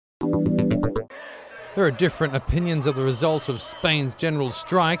There are different opinions of the result of Spain's general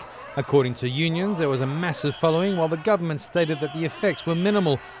strike. According to unions, there was a massive following, while the government stated that the effects were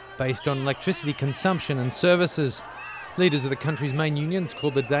minimal, based on electricity consumption and services. Leaders of the country's main unions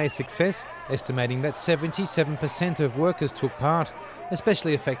called the day a success, estimating that 77% of workers took part,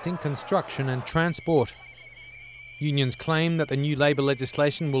 especially affecting construction and transport. Unions claim that the new labour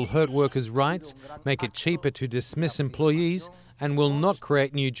legislation will hurt workers' rights, make it cheaper to dismiss employees, and will not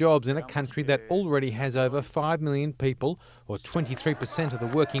create new jobs in a country that already has over 5 million people, or 23% of the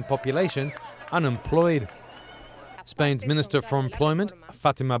working population, unemployed. Spain's Minister for Employment,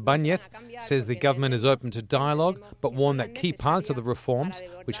 Fátima Báñez, says the government is open to dialogue, but warned that key parts of the reforms,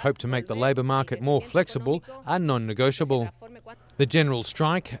 which hope to make the labour market more flexible, are non-negotiable. The general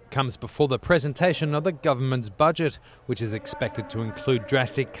strike comes before the presentation of the government's budget, which is expected to include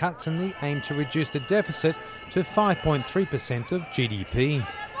drastic cuts and the aim to reduce the deficit to 5.3% of GDP.